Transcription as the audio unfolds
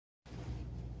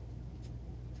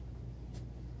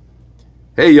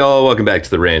Hey y'all, welcome back to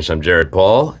the ranch. I'm Jared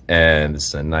Paul, and this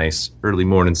is a nice early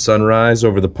morning sunrise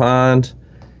over the pond,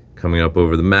 coming up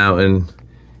over the mountain.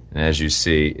 And as you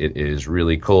see, it is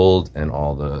really cold, and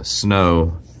all the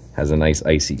snow has a nice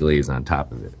icy glaze on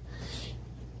top of it.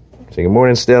 Say good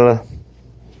morning, Stella.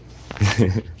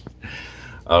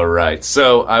 All right,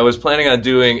 so I was planning on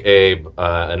doing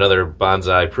another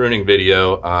bonsai pruning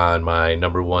video on my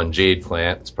 #1 jade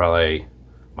plant. It's probably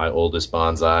my oldest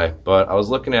bonsai, but I was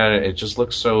looking at it, it just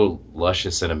looks so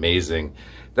luscious and amazing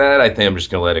that I think I'm just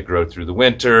gonna let it grow through the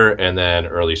winter, and then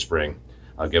early spring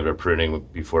I'll give it a pruning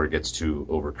before it gets too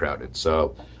overcrowded.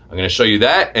 So I'm gonna show you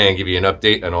that and give you an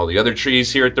update on all the other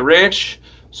trees here at the ranch.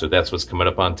 So that's what's coming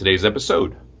up on today's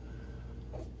episode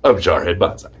of Jarhead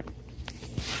Bonsai.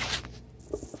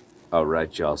 All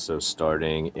right, y'all, so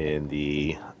starting in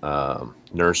the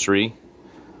nursery,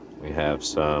 we have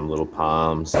some little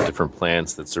palms, different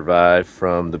plants that survived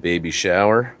from the baby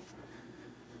shower.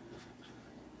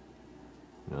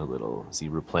 You know, little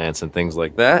zebra plants and things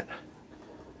like that.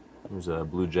 There's a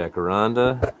blue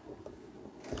jacaranda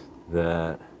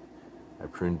that I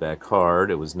pruned back hard.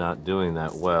 It was not doing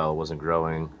that well, wasn't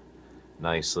growing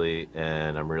nicely,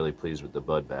 and I'm really pleased with the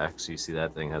bud back. So you see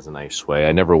that thing has a nice sway.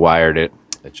 I never wired it,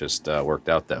 it just worked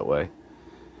out that way.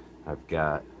 I've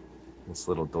got this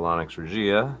little Dilonyx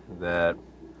regia that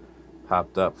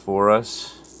popped up for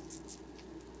us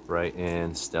right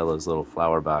in Stella's little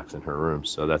flower box in her room.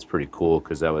 So that's pretty cool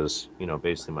because that was, you know,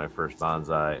 basically my first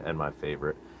bonsai and my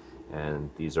favorite. And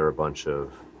these are a bunch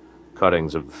of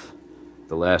cuttings of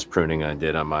the last pruning I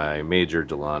did on my major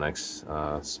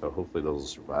Dilonyx. So hopefully those will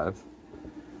survive.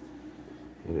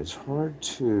 It is hard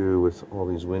to, with all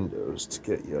these windows, to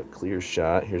get you a clear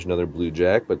shot. Here's another blue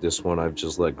jack, but this one I've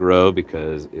just let grow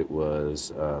because it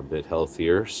was a bit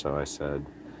healthier. So I said,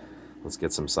 let's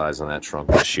get some size on that trunk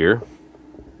this year.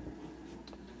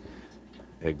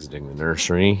 Exiting the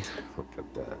nursery. Look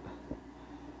at that.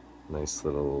 Nice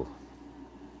little,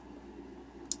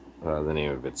 the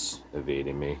name of it's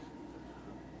evading me,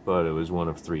 but it was one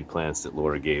of 3 plants that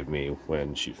Laura gave me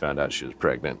when she found out she was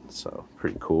pregnant. So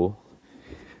pretty cool.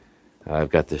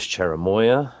 I've got this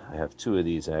cherimoya. I have 2 of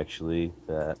these actually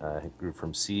that I grew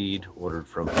from seed, ordered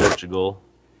from Portugal.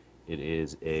 It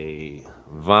is a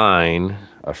vine,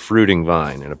 a fruiting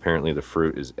vine, and apparently the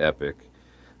fruit is epic.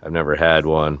 I've never had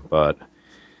one, but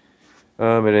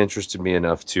it interested me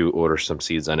enough to order some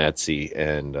seeds on Etsy,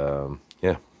 and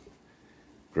yeah,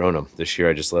 grown them. This year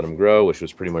I just let them grow, which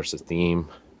was pretty much the theme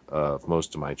of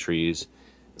most of my trees.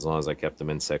 As long as I kept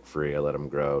them insect free, I let them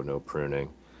grow, no pruning.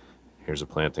 Here's a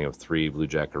planting of 3 blue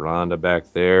jacaranda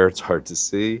back there. It's hard to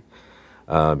see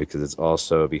because it's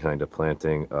also behind a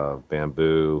planting of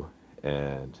bamboo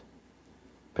and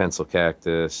pencil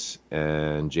cactus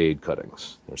and jade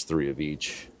cuttings. There's 3 of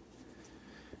each.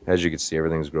 As you can see,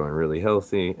 everything's growing really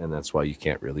healthy, and that's why you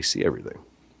can't really see everything.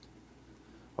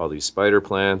 All these spider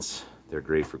plants, they're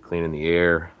great for cleaning the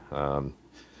air.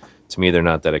 To me, they're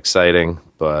not that exciting,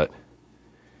 but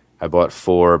I bought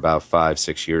 4 about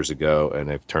 5-6 years ago, and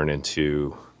they've turned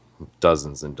into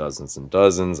dozens and dozens and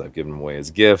dozens. I've given them away as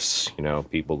gifts. You know,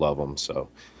 people love them. So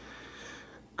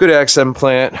good accent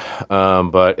plant.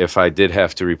 But if I did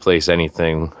have to replace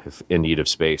anything in need of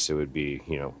space, it would be,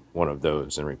 you know, one of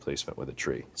those in replacement with a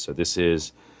tree. So this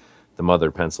is the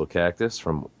mother pencil cactus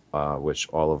from which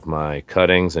all of my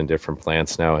cuttings and different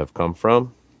plants now have come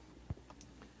from.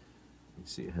 You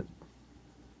see it has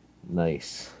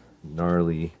nice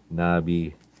gnarly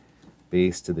knobby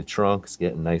base to the trunk. It's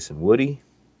getting nice and woody,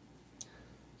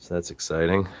 so that's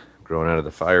exciting. Growing out of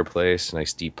the fireplace,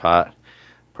 nice deep pot.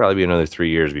 Probably be another 3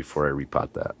 years before I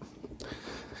repot that.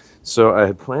 So I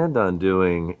had planned on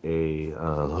doing a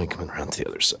let me come around to the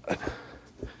other side.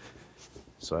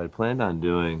 So I had planned on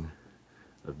doing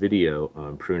a video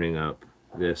on pruning up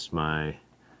this, my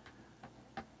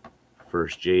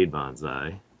first jade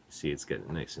bonsai. See, it's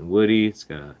getting nice and woody. It's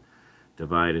got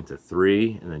divide into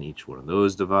 3, and then each one of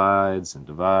those divides and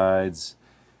divides.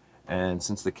 And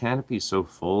since the canopy is so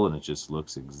full and it just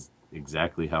looks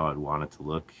exactly how I'd want it to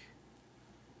look,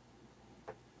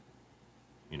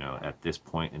 you know, at this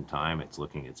point in time, it's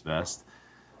looking its best.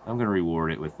 I'm going to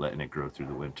reward it with letting it grow through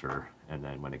the winter, and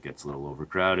then when it gets a little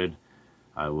overcrowded,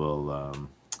 I will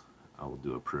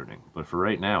do a pruning. But for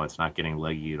right now, it's not getting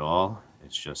leggy at all.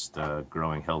 It's just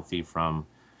growing healthy from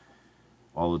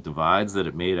all the divides that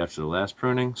it made after the last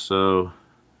pruning. So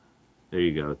there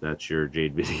you go, that's your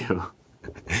jade video.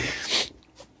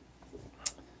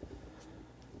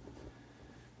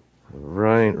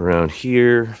 Right around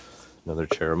here, another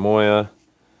cherimoya.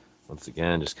 Once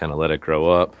again, just kind of let it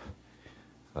grow up.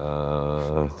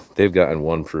 They've gotten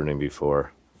 1 pruning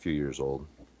before, a few years old.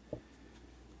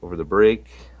 over the break,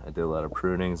 I did a lot of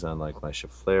prunings on like my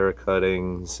Schefflera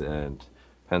cuttings and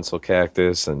pencil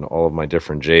cactus and all of my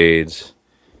different jades.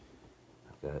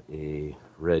 I've got a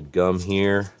red gum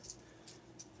here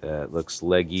that looks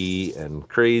leggy and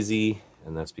crazy,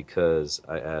 and that's because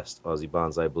I asked Aussie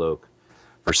Bonsai Bloke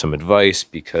for some advice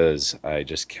because I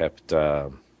just kept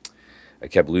I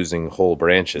kept losing whole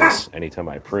branches anytime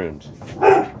I pruned.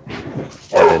 And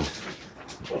then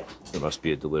there must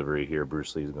be a delivery here.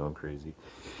 Bruce Lee's going crazy.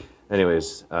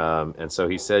 Anyways, and so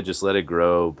he said just let it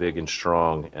grow big and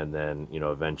strong, and then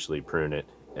eventually prune it,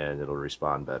 and it'll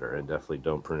respond better. And definitely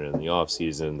don't prune it in the off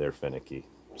season; they're finicky.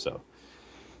 So,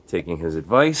 taking his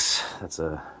advice, that's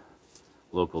a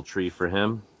local tree for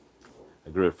him. I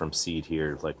grew it from seed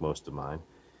here, like most of mine.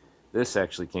 This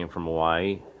actually came from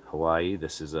Hawaii.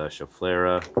 This is a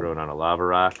Schefflera grown on a lava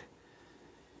rock.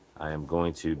 I am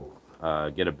going to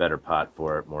get a better pot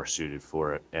for it, more suited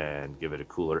for it, and give it a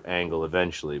cooler angle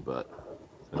eventually, but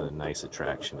a nice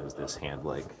attraction is this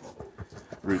hand-like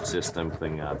root system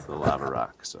clinging onto the lava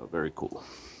rock. So very cool,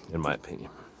 in my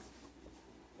opinion.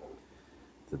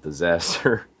 The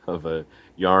disaster of a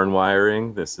yarn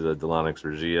wiring. This is a Dilonix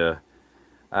regia.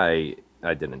 I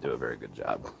didn't do a very good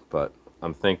job, but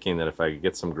I'm thinking that if I could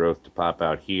get some growth to pop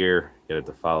out here, get it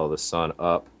to follow the sun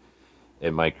up,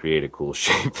 it might create a cool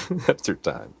shape after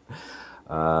time.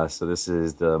 So this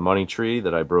is the money tree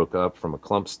that I broke up from a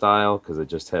clump style because it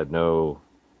just had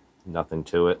nothing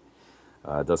to it.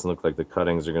 It doesn't look like the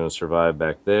cuttings are going to survive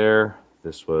back there.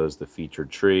 This was the featured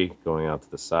tree going out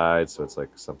to the side, so it's like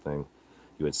something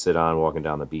you would sit on walking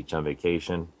down the beach on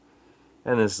vacation.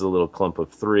 And this is a little clump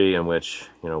of three in which,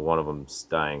 one of them's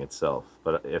dying itself.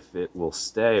 But if it will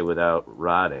stay without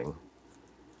rotting,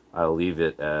 I'll leave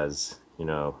it as,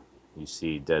 you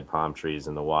see dead palm trees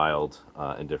in the wild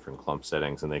in different clump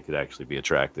settings, and they could actually be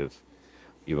attractive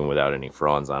even without any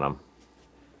fronds on them.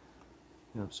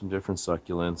 Some different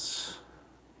succulents.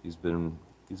 These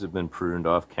have been pruned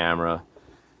off camera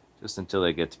just until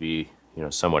they get to be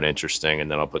somewhat interesting, and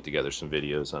then I'll put together some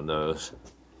videos on those.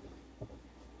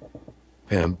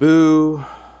 Bamboo,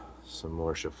 some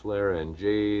more Schefflera and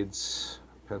jades,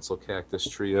 pencil cactus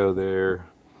trio there.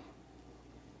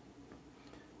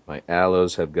 My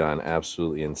aloes have gone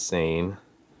absolutely insane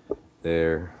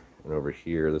there, and over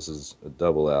here this is a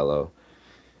double aloe.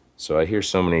 So I hear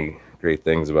so many great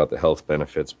things about the health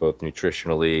benefits, both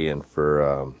nutritionally and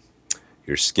for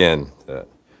your skin, that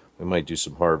we might do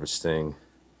some harvesting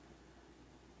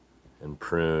and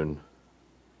prune.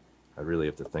 I really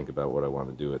have to think about what I want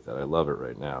to do with that. I love it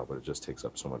right now, but it just takes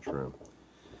up so much room.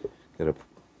 Got a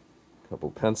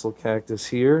couple pencil cactus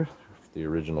here, the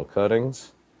original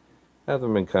cuttings. Have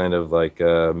them in kind of like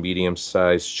a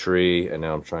medium-sized tree, and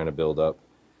now I'm trying to build up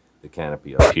the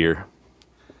canopy up here.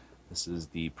 This is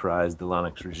the prized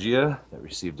Dilonix regia that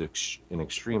received an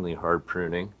extremely hard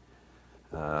pruning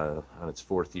on its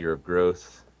 4th year of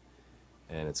growth,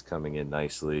 and it's coming in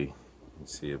nicely. You can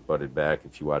see it budded back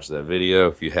if you watch that video.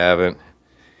 If you haven't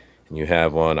and you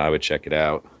have one, I would check it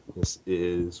out. This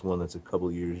is one that's a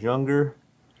couple years younger,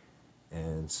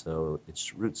 and so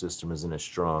its root system isn't as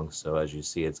strong. So as you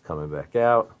see, it's coming back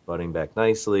out, budding back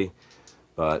nicely,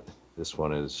 but this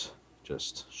one is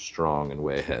just strong and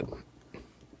way ahead.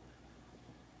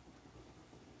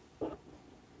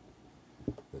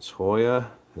 This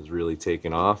Hoya has really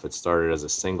taken off. It started as a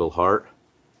single heart,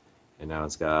 and now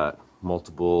it's got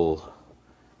multiple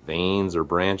veins or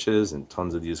branches and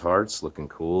tons of these hearts, looking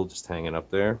cool, just hanging up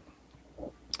there.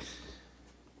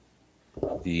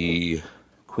 The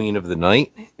Queen of the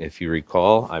Night, if you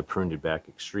recall, I pruned it back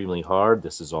extremely hard.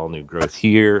 This is all new growth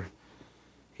here,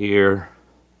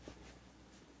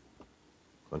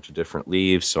 bunch of different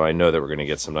leaves, so I know that we're going to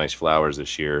get some nice flowers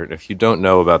this year. And if you don't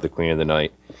know about the Queen of the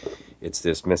Night, it's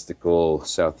this mystical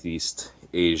Southeast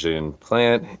Asian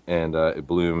plant, and it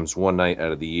blooms one night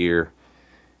out of the year,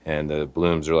 and the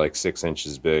blooms are like 6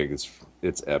 inches big.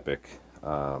 It's epic.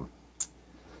 So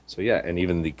yeah, and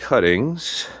even the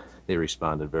cuttings, they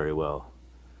responded very well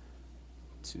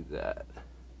to that.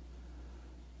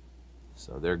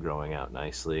 So they're growing out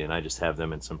nicely, and I just have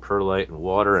them in some perlite and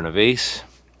water in a vase.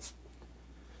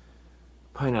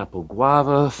 Pineapple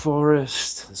guava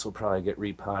forest. This will probably get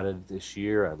repotted this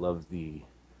year. I love the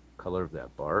color of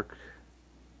that bark.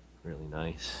 Really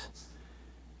nice.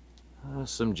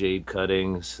 Some jade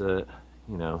cuttings that,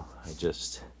 I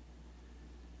just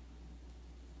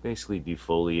basically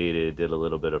defoliated, did a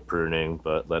little bit of pruning,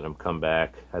 but let them come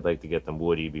back. I'd like to get them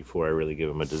woody before I really give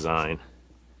them a design.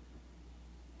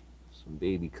 Some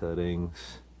baby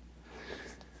cuttings.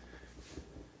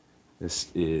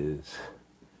 This is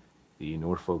the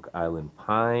Norfolk Island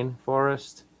pine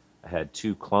forest. I had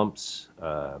 2 clumps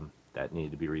that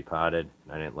needed to be repotted,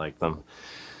 and I didn't like them.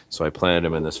 So I planted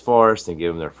them in this forest and gave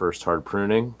them their first hard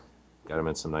pruning. Got them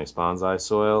in some nice bonsai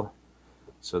soil.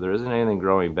 So there isn't anything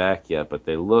growing back yet, but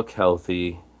they look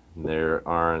healthy. They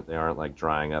aren't like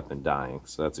drying up and dying,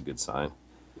 so that's a good sign.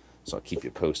 So I'll keep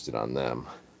you posted on them.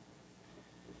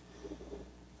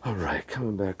 All right,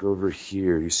 coming back over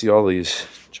here. You see all these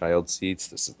child seats?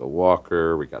 This is the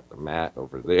walker. We got the mat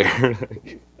over there.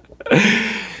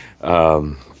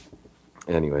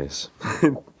 Anyways,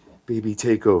 baby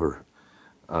takeover.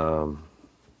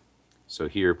 So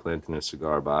here, planting a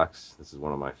cigar box. This is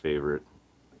one of my favorite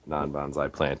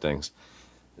non-bonsai plantings.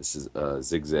 This is a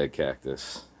zigzag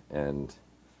cactus, and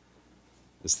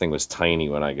this thing was tiny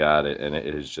when I got it, and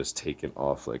it has just taken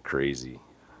off like crazy.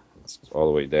 It's all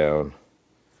the way down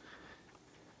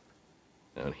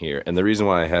here. And the reason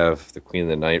why I have the Queen of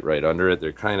the Night right under it,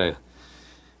 they're kind of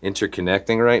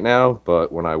interconnecting right now,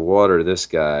 but when I water this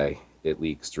guy, it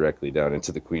leaks directly down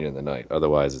into the Queen of the Night.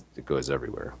 Otherwise, it goes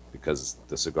everywhere because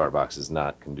the cigar box is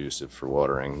not conducive for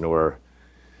watering, nor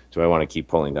do I want to keep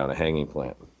pulling down a hanging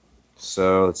plant.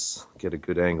 So let's get a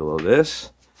good angle of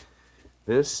this.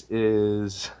 This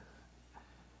is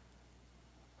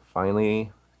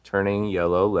finally turning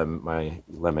yellow, my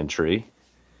lemon tree,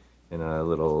 in a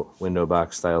little window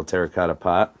box style terracotta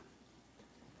pot.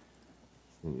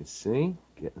 And you see,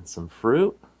 getting some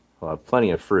fruit. Well,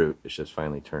 plenty of fruit. It's just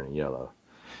finally turning yellow.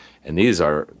 And these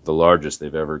are the largest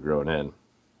they've ever grown in.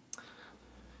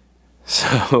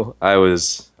 So I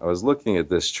was looking at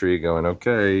this tree going,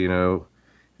 okay, you know,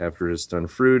 after it's done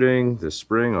fruiting this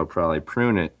spring, I'll probably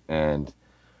prune it. And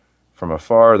from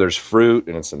afar, there's fruit,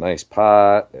 and it's a nice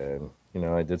pot. And, you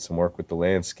know, I did some work with the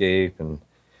landscape,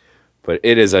 but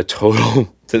it is a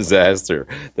total disaster.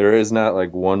 There is not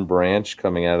like one branch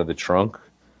coming out of the trunk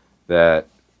that,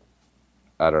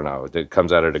 I don't know, it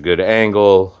comes out at a good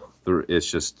angle.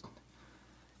 It's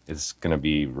going to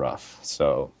be rough.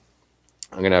 So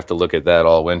I'm going to have to look at that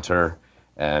all winter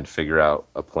and figure out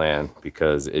a plan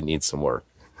because it needs some work.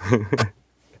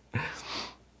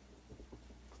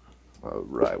 All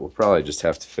right, we'll probably just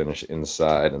have to finish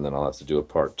inside, and then I'll have to do a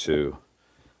part 2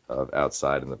 of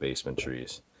outside in the basement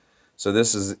trees. So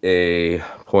this is a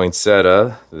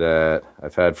poinsettia that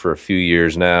I've had for a few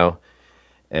years now,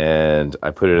 and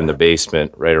I put it in the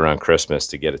basement right around Christmas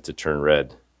to get it to turn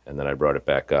red, and then I brought it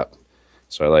back up.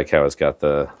 So I like how it's got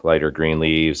the lighter green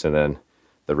leaves and then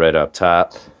the red up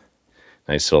top.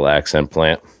 Nice little accent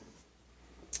plant.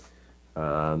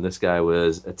 This guy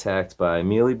was attacked by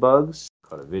mealybugs.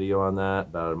 Caught a video on that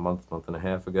about a month and a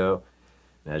half ago.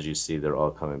 And as you see, they're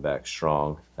all coming back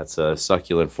strong. That's a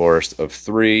succulent forest of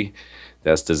 3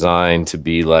 that's designed to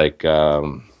be like a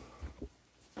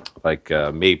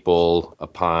maple, a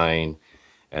pine,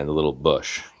 and a little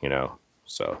bush, you know.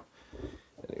 So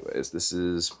anyways, this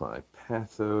is my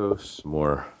pathos.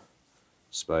 More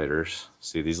spiders.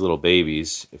 See these little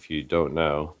babies, if you don't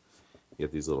know, you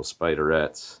get these little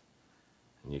spiderettes.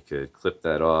 And you could clip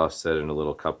that off, set it in a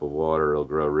little cup of water, it'll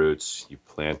grow roots. You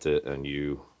plant it, and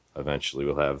you eventually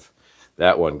will have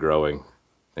that one growing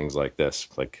things like this,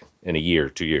 like in a year,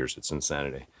 2 years. It's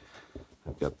insanity.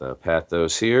 I've got the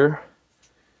pathos here,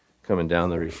 coming down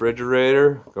the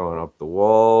refrigerator, going up the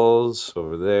walls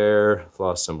over there.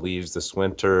 Lost some leaves this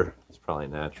winter. It's probably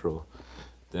natural.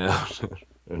 Down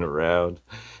and around,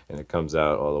 and it comes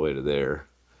out all the way to there.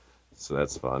 So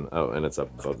that's fun. Oh, and it's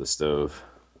up above the stove.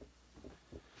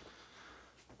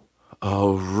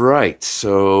 All right,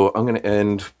 so I'm going to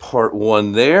end part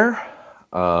 1 there.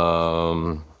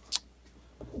 Yeah,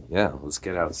 let's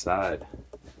get outside.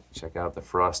 Check out the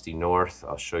frosty north.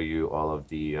 I'll show you all of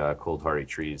the cold hardy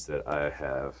trees that I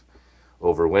have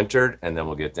overwintered, and then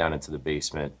we'll get down into the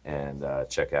basement and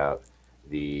check out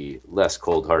the less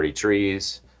cold hardy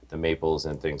trees, the maples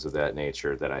and things of that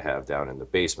nature that I have down in the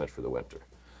basement for the winter.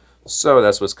 So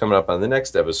that's what's coming up on the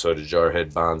next episode of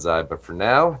Jarhead Bonsai. But for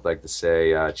now, I'd like to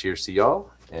say cheers to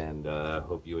y'all, and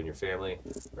hope you and your family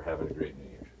are having a great New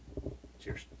Year.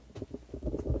 Cheers.